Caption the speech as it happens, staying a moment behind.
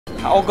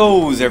How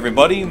goes,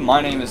 everybody?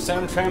 My name is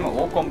Cham, and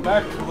welcome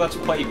back to Let's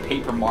Play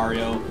Paper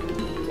Mario.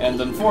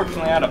 And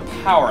unfortunately, I had a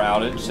power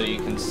outage, so you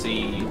can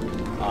see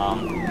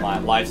my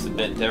life's a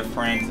bit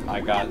different.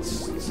 I got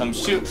some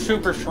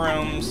super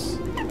shrooms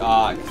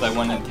because I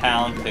went in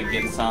town to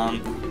get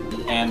some,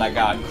 and I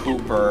got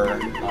Cooper,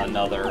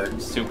 another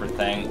super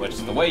thing. Which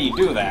the way you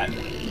do that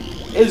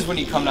is when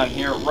you come down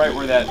here, right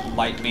where that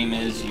light beam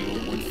is,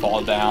 you would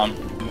fall down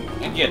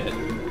and get it.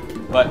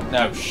 But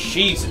no,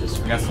 Jesus,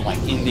 we got some like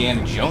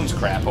Indiana Jones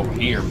crap over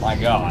here, my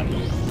god.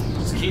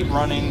 Just keep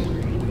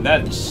running.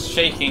 That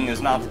shaking is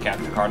not the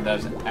capture card, that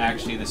is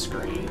actually the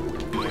screen.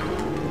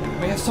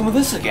 We have some of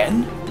this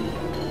again.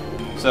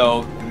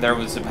 So, there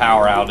was a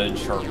power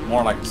outage, or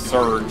more like a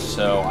surge,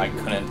 so I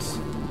couldn't,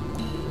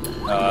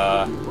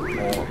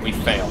 well, we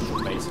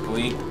failed,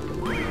 basically.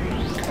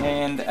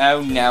 And,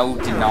 oh no,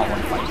 did not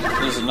want to fight.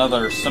 There's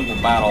another simple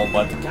battle,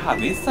 but god,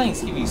 these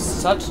things give you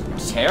such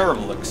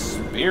terrible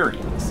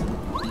experience.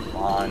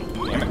 On.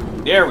 Damn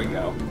it. There we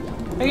go.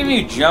 I think if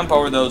you jump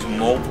over those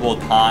multiple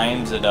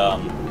times, it,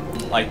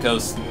 like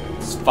those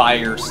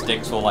fire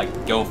sticks will,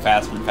 like, go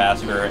faster and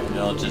faster, and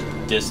they'll just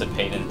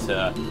dissipate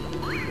into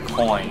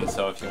coins.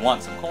 So if you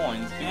want some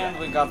coins, and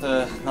we got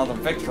another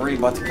victory,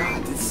 but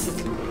god,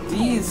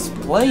 these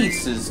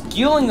places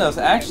killing us,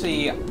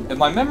 actually, if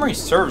my memory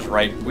serves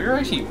right, we're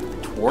actually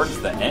towards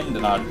the end,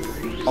 and I'd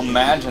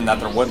imagine that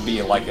there would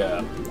be, like,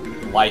 a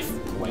life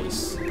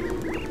place.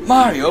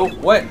 Mario,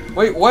 wait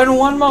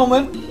one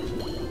moment.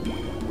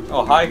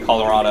 Oh, hi,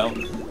 Colorado.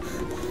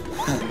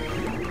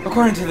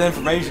 According to the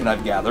information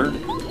I've gathered,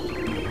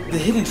 the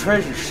hidden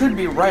treasure should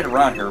be right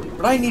around here,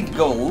 but I need to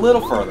go a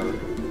little further.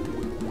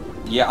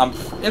 Yeah,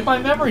 if my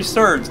memory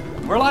serves,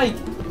 we're like,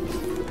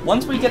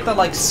 once we get the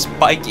like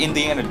spike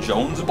Indiana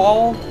Jones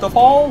ball to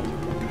fall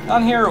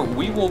down here,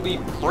 we will be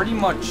pretty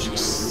much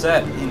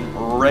set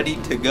and ready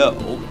to go.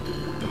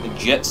 The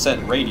Jet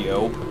Set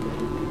Radio.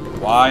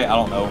 Why? I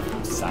don't know.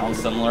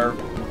 Sounds similar.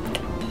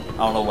 I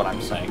don't know what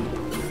I'm saying.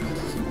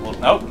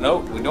 Well,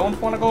 nope, we don't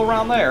want to go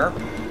around there.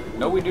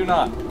 No, we do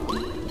not.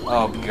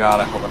 Oh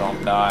god, I hope I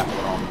don't die. I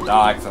hope I don't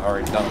die, because I've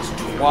already done this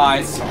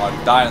twice. So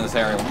I've died in this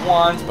area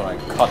once, but I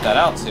cut that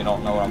out so you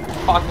don't know what I'm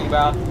talking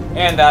about.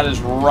 And that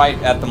is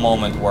right at the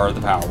moment where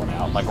the power went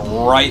out. Like,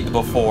 right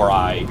before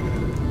I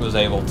was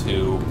able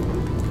to...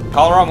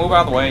 Colorado, move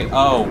out of the way.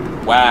 Oh,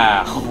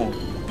 wow.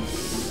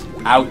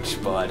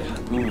 Ouch, bud.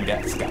 Ooh,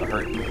 that's gotta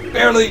hurt.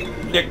 Barely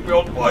nick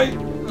built white.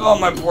 Oh,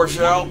 my poor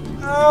shell.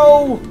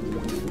 No!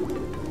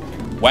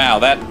 Wow,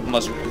 that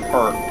must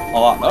hurt a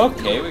lot.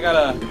 Okay, we got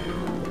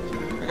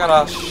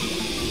a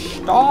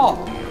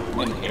stall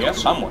in here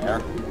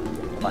somewhere.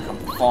 If I can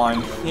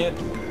find it.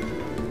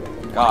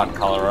 God,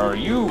 Colorado,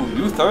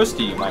 you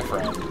thirsty, my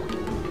friend.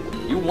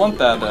 You want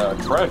that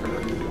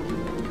treasure.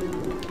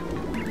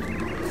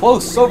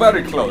 Close, so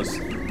very close.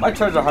 My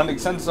treasure hunting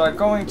senses are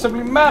going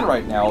simply mad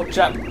right now,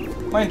 chap.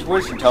 My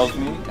intuition tells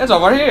me it's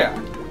over here.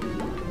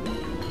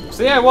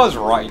 See, I was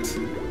right.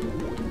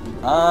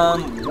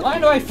 Why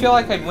do I feel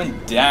like I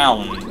went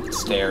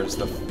downstairs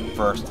the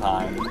first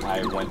time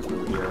I went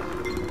through here?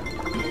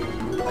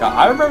 God,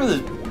 I remember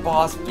this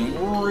boss being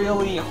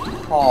really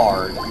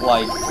hard.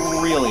 Like,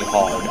 really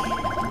hard.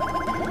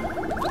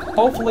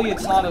 Hopefully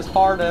it's not as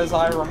hard as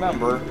I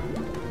remember.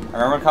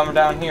 I remember coming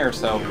down here,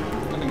 so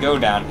let me go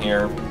down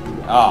here.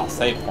 Ah,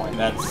 save point.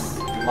 That's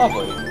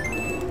lovely.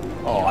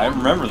 Oh, I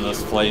remember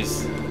this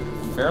place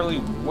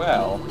fairly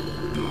well.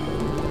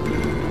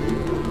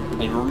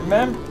 I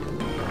remember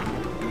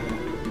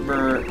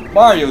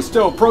Mario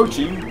still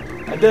approaching.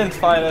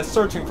 Identified as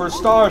searching for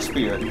Star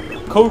Spear.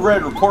 Code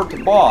Red, report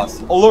to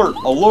boss. Alert,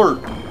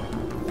 alert.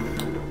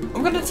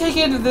 I'm gonna take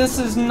it this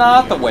is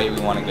not the way we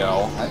want to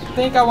go. I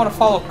think I want to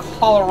follow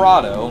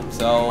Colorado,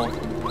 so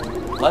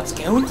let's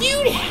go and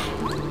do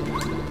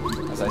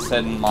that. As I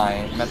said in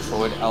my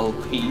Metroid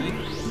LP,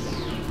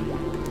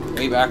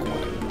 way back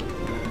when.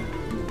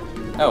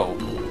 Oh,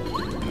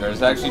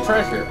 there's actually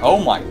treasure. Oh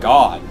my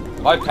god.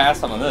 If I pass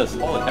some of this,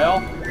 holy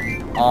hell.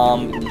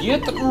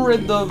 Get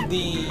rid of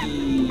the...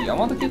 I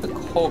want to get the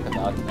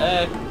coconut.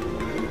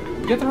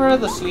 Get rid of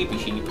the sleepy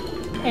sheep.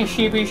 Hey,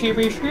 sheepy.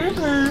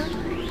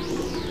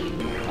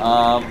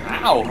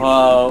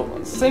 Ow,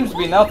 seems to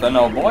be nothing,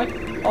 oh boy.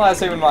 Well,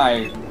 that's even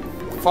my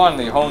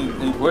finely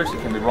honed intuition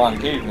can be wrong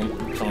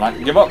occasionally. So not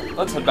give up.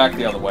 Let's head back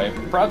the other way.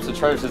 Perhaps the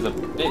treasure is a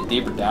bit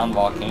deeper down the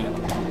volcano.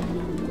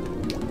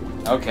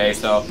 Okay,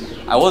 so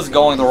I was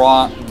going the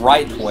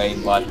right way,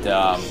 but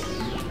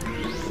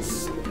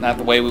it's not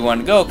the way we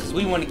want to go, because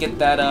we want to get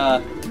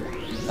that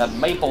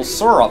maple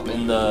syrup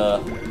in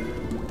the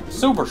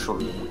super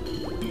shroom.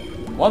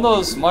 One of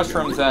those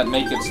mushrooms that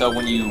make it so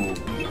when you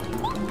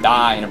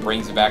die and it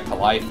brings you back to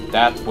life,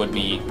 that would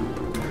be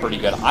pretty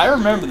good. I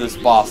remember this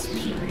boss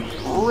being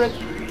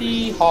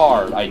pretty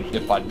hard,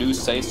 if I do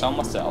say so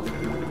myself.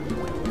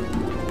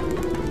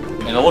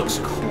 And it looks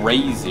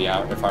crazy,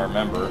 if I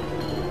remember.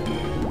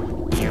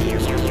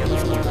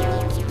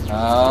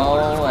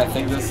 Oh, I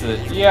think this is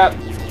it. Yep.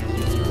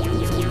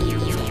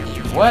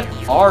 What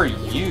are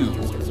you?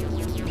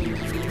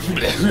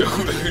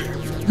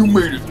 You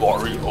made it,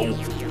 Mario.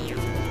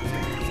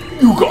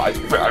 You guys,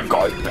 bad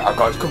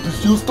guys come to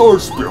steal Star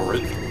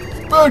Spirit.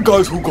 Bad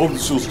guys who come to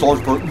steal Star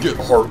Spirit get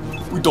hurt.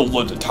 We don't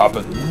let it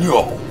happen,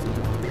 no.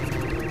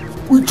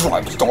 We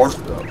drive Star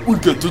Spirit. We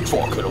get the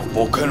rocket of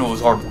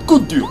volcanoes are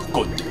good deal.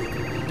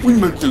 We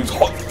make things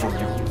hot for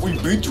you. We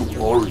beat you,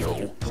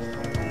 Mario.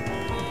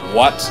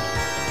 What?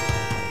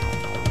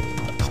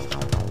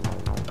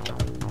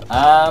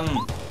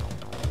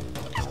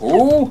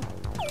 Who?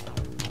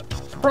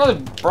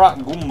 Probably brought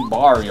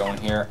Goombario in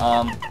here.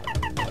 I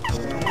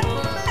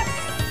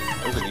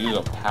could use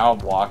a power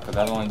block, but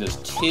that only does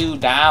 2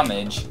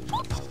 damage.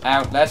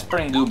 Let's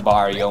bring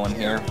Goombario in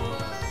here.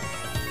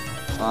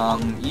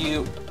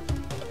 You...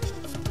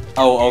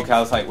 Oh, okay, I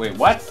was like, wait,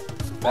 what?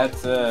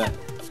 That's, that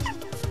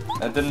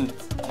didn't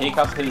take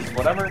up his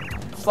whatever?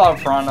 It's Lava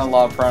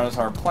Piranhas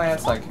are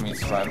plants that can be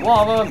survived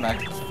lava,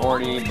 max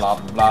 40, blah,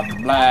 blah, blah,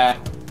 blah.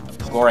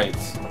 Great.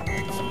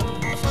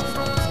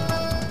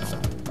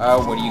 Oh,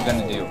 what are you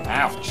gonna do?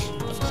 Ouch.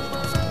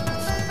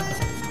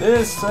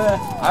 This,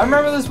 I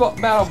remember this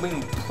battle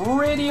being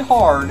pretty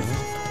hard.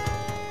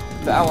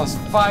 That was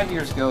 5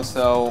 years ago,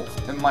 so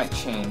it might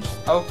change.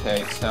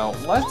 Okay, so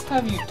let's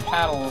have you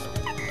tattle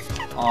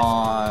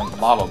on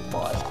Lava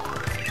Bud.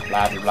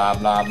 Blah, blah,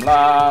 blah, blah,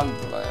 blah.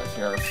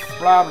 Here's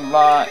blah, blah,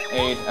 blah,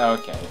 8.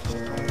 Okay.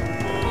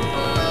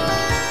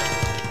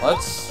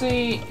 Let's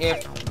see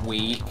if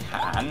we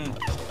can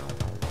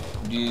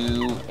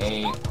do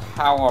a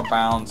power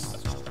bounce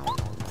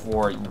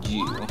for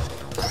you.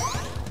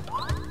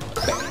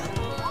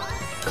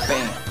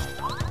 Bam.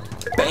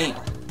 Bam.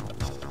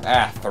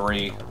 Ah,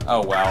 3.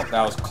 Oh well,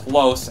 that was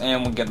close,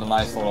 and we get a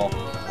nice little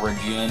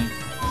regen.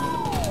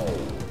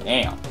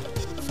 Damn.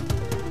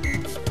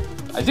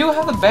 I do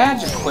have the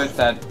badge equipped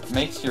that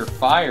makes your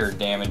fire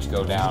damage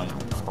go down,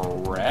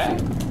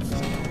 correct?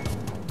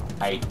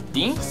 I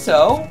think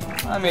so.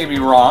 I may be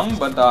wrong,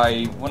 but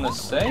I want to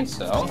say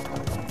so.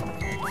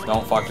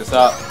 Don't fuck this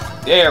up.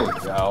 There we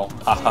go.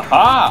 Ha ha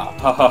ha!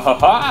 Ha ha ha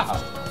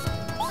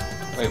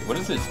ha! Wait, what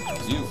is it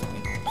doing?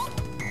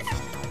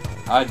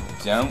 I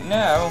don't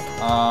know.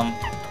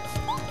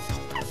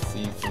 Let's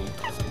see if we...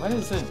 What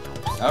is it?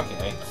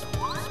 Okay.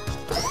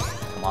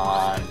 Come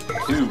on.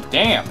 2.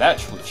 Damn,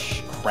 that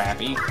was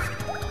crappy.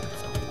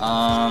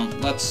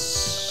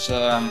 Let's...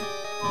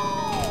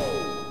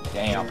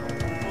 Damn.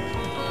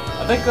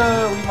 I think,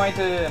 we might,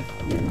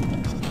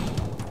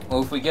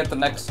 well, if we get the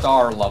next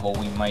star level,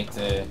 we might,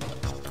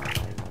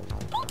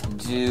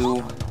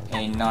 do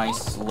a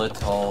nice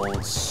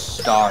little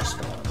star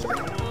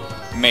storm.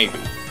 Maybe.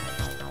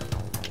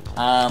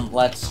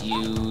 Let's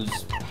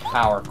use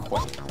Power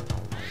Quake.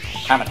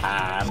 Hammer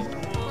time.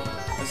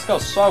 Let's go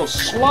so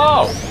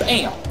slow.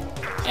 Bam.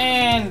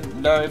 And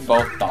they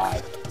both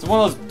die. It's one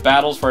of those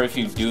battles where if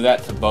you do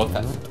that to both,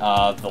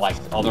 the, like,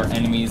 other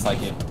enemies,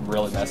 like, it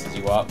really messes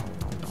you up.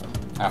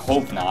 I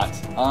hope not.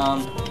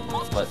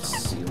 Let's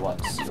see.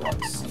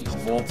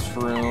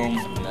 Voltrum.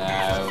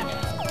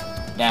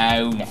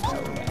 No.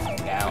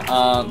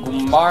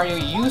 Mario,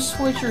 you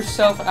switch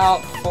yourself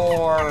out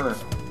for...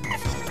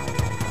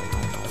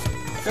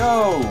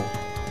 Go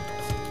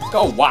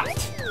what?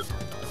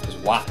 Because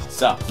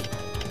what's up?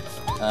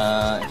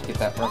 To get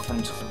that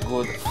reference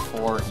good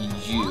for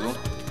you.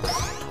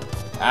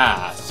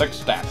 Ah, 6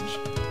 damage.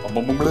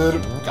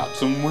 Got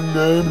some wing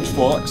damage,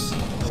 Fox.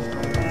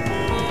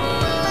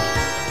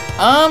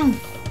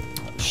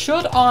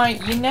 Should I?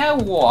 You know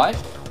what?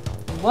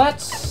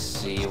 Let's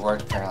see where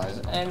to paralyze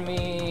an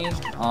enemy.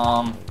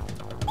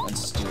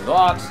 Let's do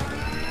that.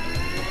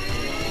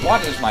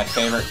 What is my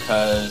favorite?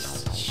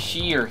 Because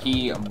she or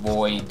he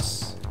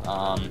avoids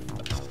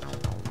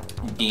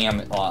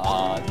defense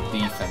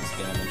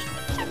damage.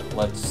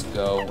 Let's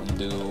go and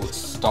do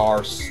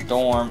Star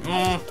Storm.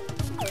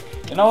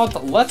 You know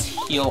what? Let's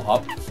heal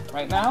up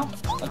right now.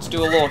 Let's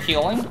do a little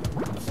healing.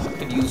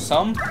 Could use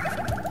some.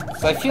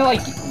 So I feel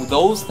like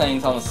those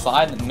things on the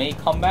side may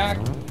come back.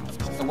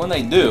 And when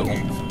they do,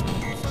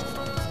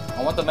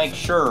 I want to make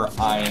sure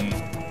I'm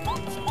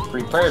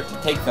prepared to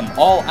take them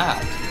all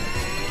out.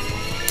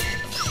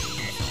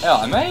 Hell,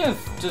 I may have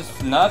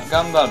just not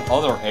gotten that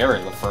other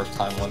area the first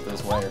time I went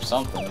this way or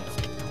something.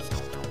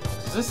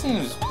 'Cause this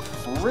seems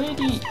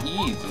pretty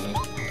easy.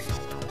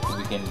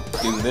 We can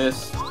do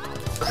this.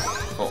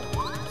 4,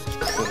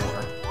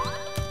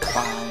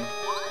 5,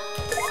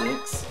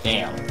 6.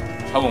 Damn.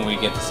 Hoping we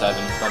get to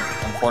 7, but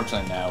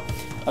unfortunately no.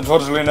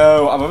 Unfortunately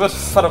no. I'm a bit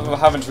fed up of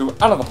having to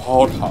out of the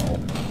porthole.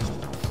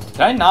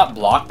 Can I not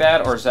block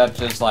that, or is that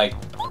just like,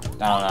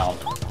 I don't know.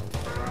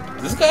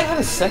 Does this guy have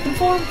a second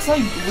form? Because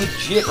I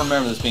legit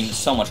remember this being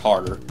so much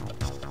harder.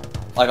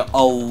 Like,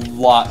 a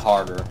lot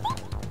harder.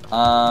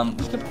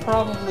 We could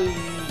probably,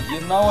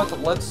 you know what,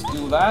 let's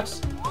do that.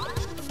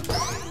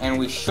 And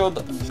we should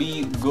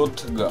be good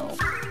to go.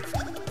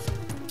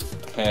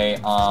 Okay,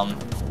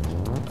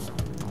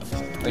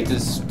 wait,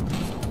 does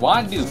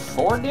Wad do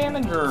 4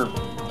 damage, or,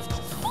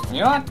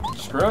 you know what,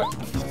 screw it.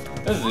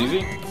 This is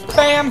easy.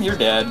 Bam, you're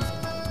dead.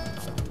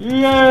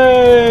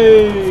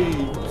 Yay!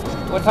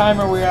 What time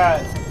are we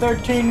at?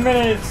 13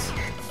 minutes!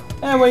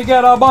 And we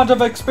get a bunch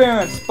of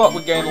experience, but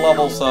we gain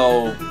levels,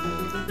 so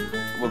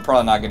we're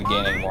probably not going to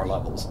gain any more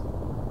levels.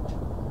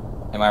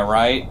 Am I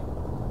right?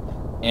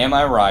 Am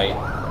I right?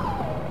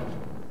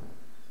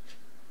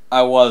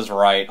 I was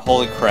right.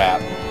 Holy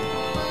crap.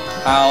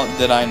 How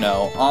did I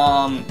know?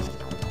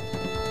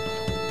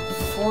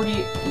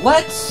 40...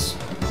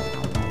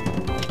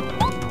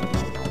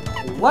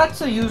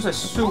 Let's use a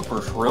super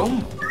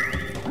shroom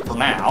for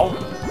now.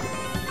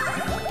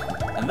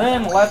 And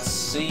then let's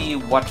see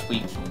what we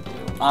can do.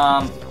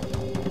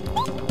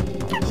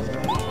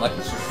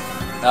 Let's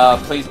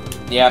please.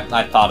 Yeah,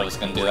 I thought it was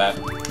gonna do that.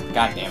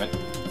 God damn it.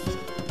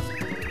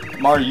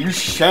 Mario, you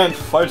shan't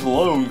fight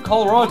alone.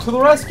 Colorado to the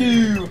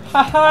rescue!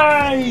 Ha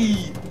ha!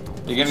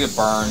 You're gonna get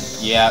burned.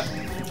 Yeah.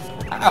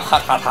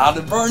 Ha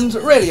the burns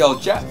ready,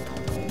 old chap.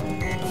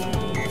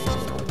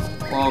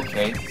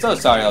 Okay, so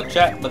sorry, old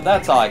chap, but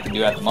that's all I can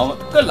do at the moment.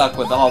 Good luck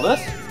with all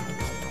this.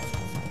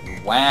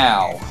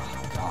 Wow.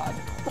 God.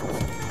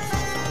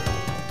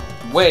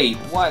 Wait,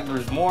 what?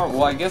 There's more?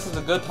 Well, I guess it's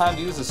a good time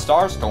to use a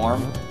Star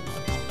Storm.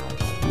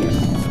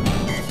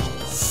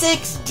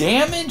 6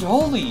 damage?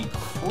 Holy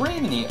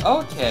criminy.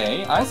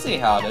 Okay, I see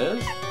how it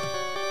is.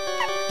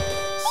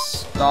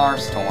 Star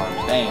Storm.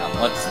 Damn.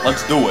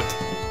 Let's do it.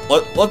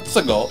 Let's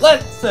go.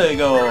 Let's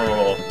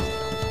go.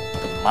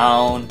 Come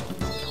on.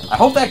 I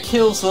hope that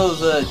kills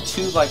those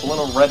 2 like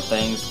little red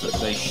things that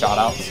they shot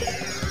out.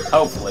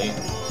 Hopefully.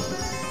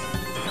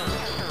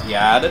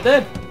 Yeah, it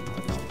did.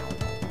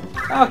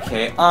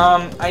 Okay,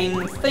 I'm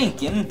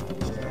thinking.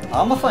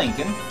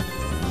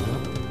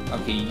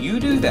 Okay, you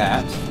do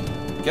that.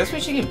 Guess we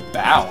should get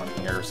Bow in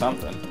here or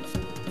something.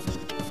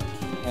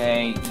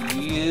 Okay,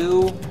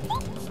 you...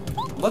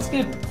 Let's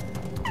get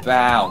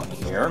Bow in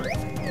here.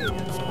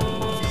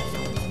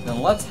 Then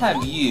let's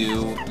have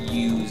you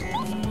use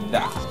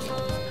that.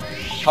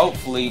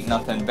 Hopefully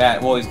nothing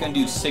bad. Well, he's gonna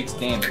do 6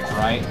 damage,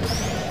 right?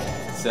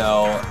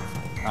 So,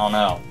 I don't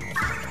know.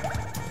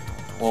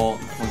 Well,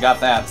 we got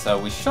that, so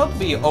we should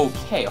be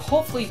okay.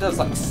 Hopefully he does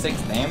like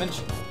 6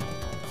 damage.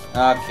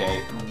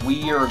 Okay,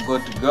 we are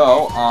good to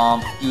go.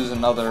 Use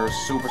another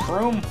Super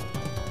Shroom.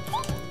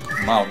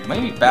 Wow,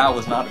 maybe Bow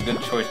was not a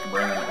good choice to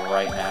bring in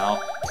right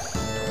now.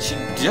 She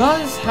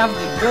does have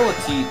the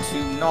ability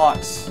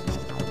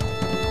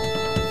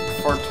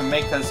to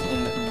make us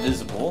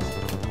invisible.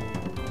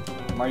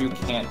 Mario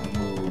can't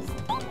move.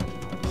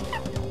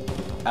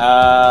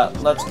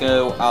 Let's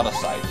go out of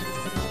sight.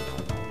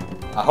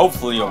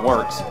 Hopefully it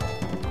works.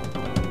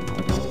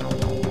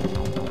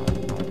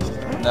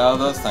 No,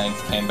 those things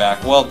came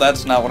back. Well,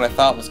 that's not what I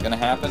thought was going to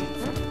happen.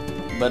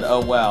 But oh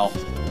well.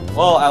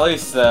 Well, at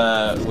least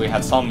we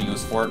had some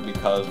use for it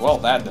because, well,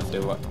 that didn't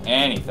do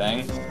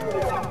anything.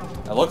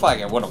 It looked like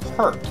it would have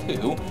hurt,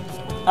 too.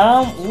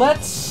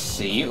 Let's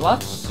see.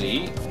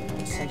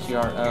 Since you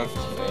are...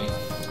 Okay.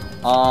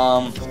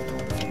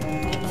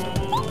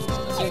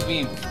 It seems to be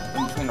in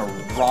between a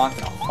rock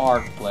and a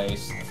hard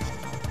place.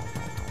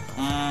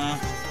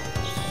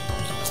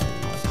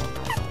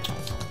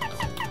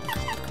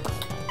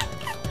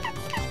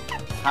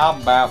 How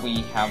about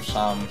we have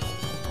some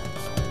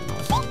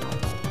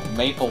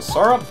maple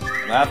syrup?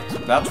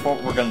 That's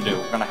what we're gonna do.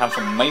 We're gonna have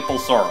some maple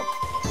syrup.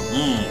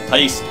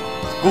 Tasty.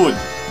 It's good.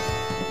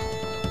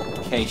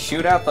 Okay,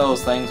 shoot out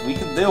those things. We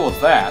can deal with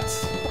that.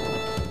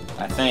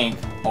 I think,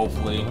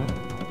 hopefully.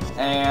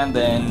 And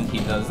then he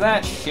does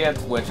that shit,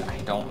 which I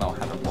don't know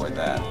how to avoid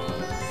that.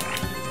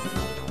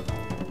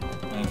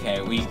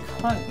 Okay, we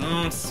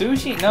can't...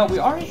 Sushi? No, we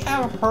already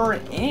have her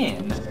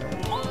in.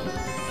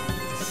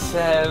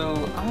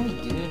 So, I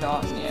do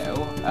not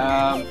know.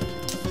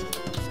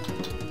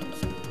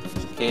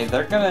 Okay,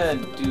 they're gonna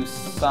do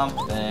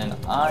something.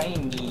 I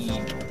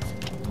need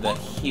the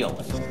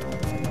healing.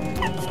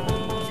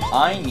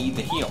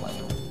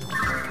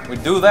 We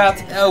do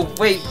that. Oh,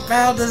 wait,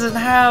 Val doesn't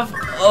have...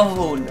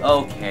 Oh,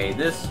 okay,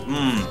 this...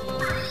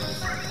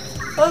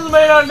 This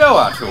may not go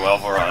out too well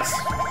for us.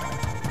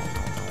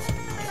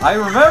 I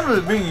remember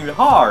it being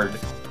hard.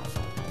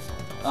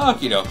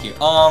 Okie dokie.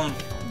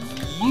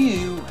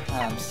 You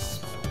have...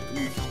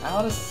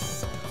 Out of...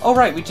 Oh,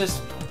 right, we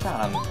just...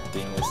 God, I'm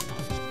doing this.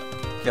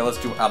 Okay, let's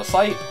do out of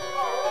sight.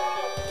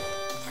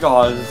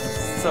 God, this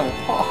is so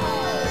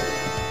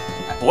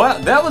hard. Well,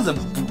 that was an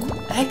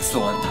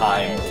excellent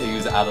time to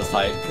use out of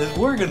sight, because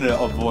we're going to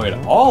avoid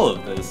all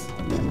of this.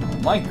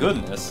 My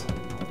goodness.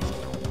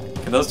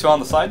 Can those 2 on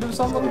the side do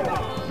something?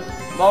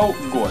 Oh,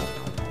 good.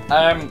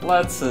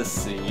 Let's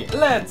see.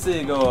 Let's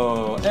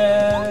go.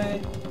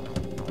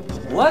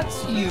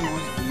 Let's use...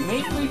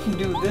 Maybe we can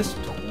do this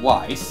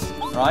twice,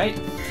 right?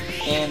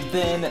 And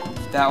then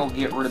that will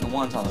get rid of the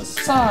ones on the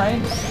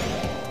side.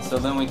 So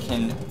then we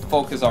can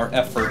focus our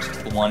efforts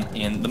to the one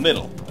in the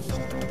middle.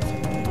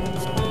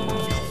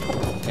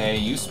 Okay,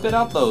 you spit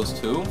out those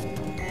 2.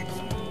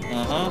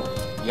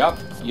 Yup,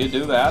 you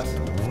do that.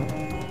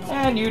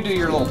 And you do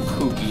your little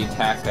poopy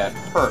attack that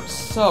hurts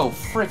so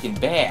freaking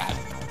bad.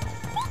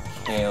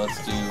 Okay,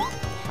 let's do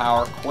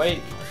Power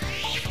Quake.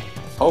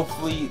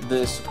 Hopefully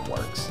this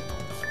works.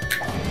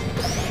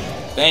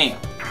 Bam!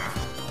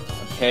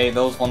 Okay,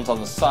 those ones on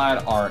the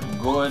side aren't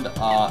good.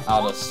 Out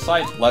of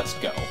sight, let's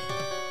go.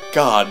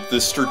 God, the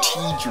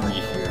strategery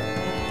here.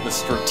 The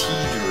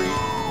strategery.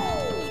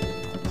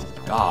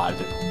 God.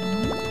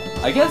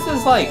 I guess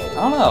it's like, I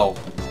don't know.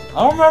 I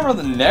don't remember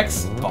the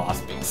next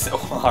boss being so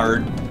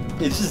hard.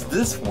 It's just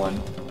this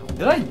one.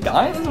 Did I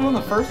die in this one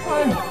the first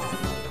time?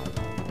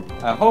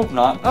 I hope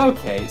not.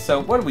 Okay,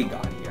 so what do we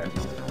got here?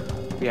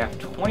 We have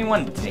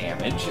 21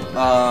 damage.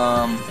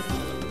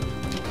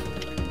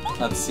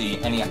 Let's see,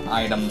 any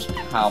items,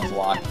 power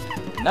block.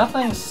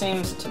 Nothing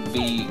seems to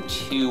be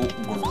too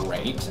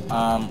great. We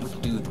can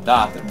do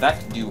that.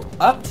 That could do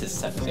up to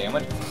 7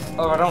 damage.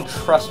 Oh, I don't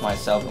trust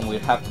myself, and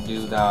we'd have to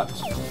do that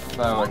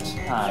 4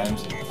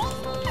 times.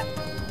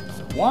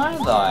 Why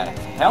the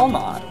hell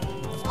not?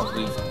 If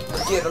we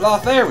get it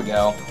off, there we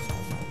go.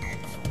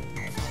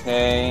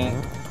 Okay.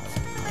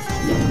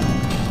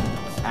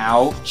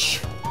 Ouch.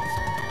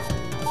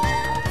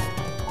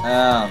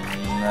 Oh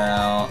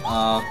no.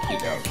 Okie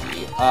dokie.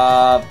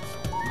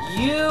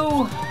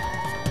 You.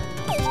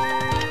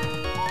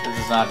 This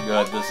is not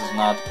good. This is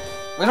not.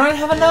 We don't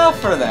have enough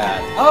for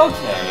that.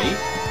 Okay.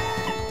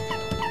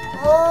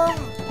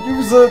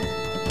 Use a.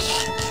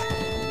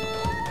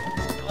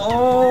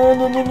 Oh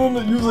no.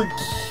 Use a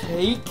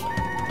cake.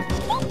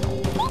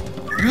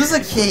 Use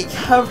a cake.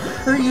 Have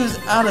her use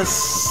out of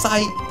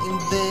sight, and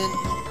then.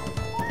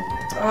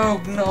 Oh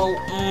no.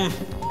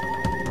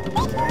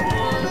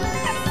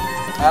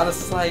 Out of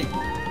sight.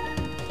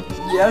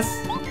 Yes.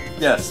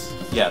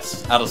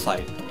 Out of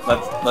sight.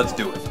 Let's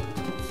do it.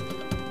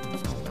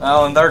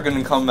 Oh, and they're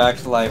gonna come back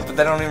to life, but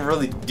they don't even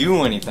really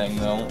do anything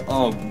though.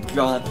 Oh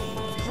god.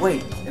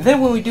 Wait, and then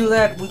when we do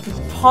that, we could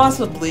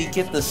possibly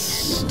get the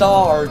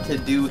star to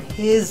do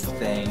his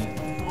thing.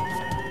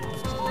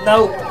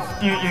 No.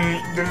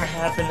 Didn't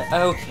happen.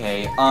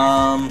 Okay.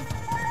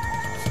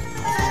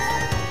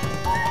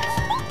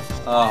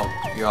 Oh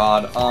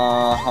god.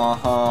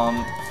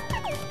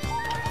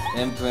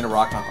 In between a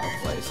rock and a hard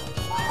place.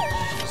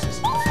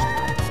 Jesus.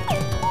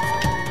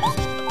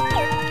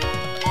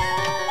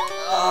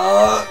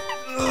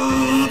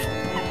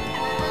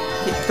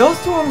 Those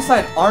two on the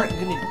side aren't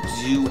gonna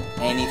do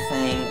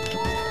anything.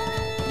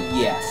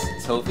 Yes.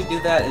 So if we do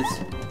that, it's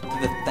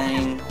the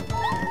thing.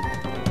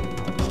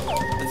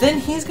 But then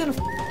he's gonna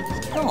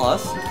kill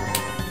us.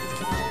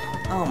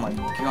 Oh my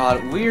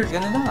god, we're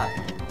gonna die.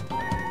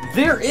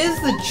 There is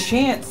the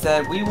chance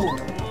that we will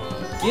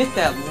get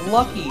that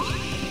lucky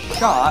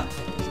shot.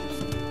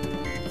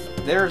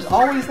 There's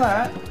always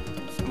that.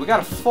 We got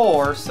a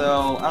 4,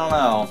 so I don't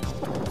know.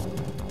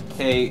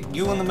 Okay,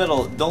 you in the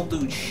middle, don't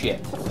do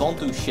shit. Don't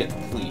do shit,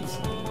 please.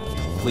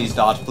 Please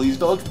dodge, please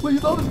dodge,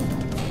 please dodge.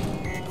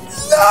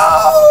 No!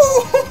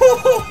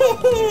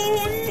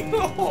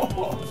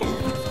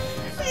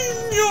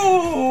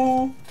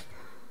 No!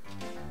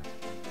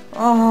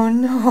 Oh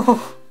no!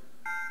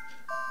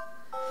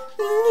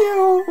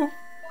 No!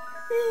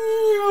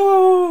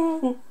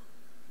 No!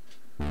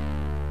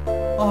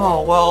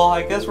 Oh, well,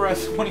 I guess we're at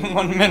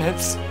 21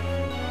 minutes.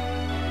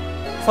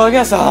 So I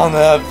guess I'll end the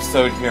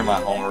episode here, my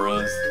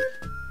homeroos.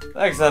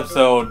 Next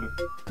episode,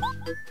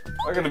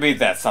 we're gonna beat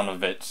that son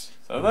of a bitch.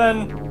 So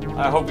then,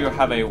 I hope you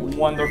have a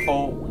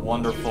wonderful,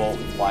 wonderful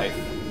life.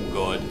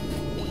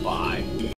 Goodbye.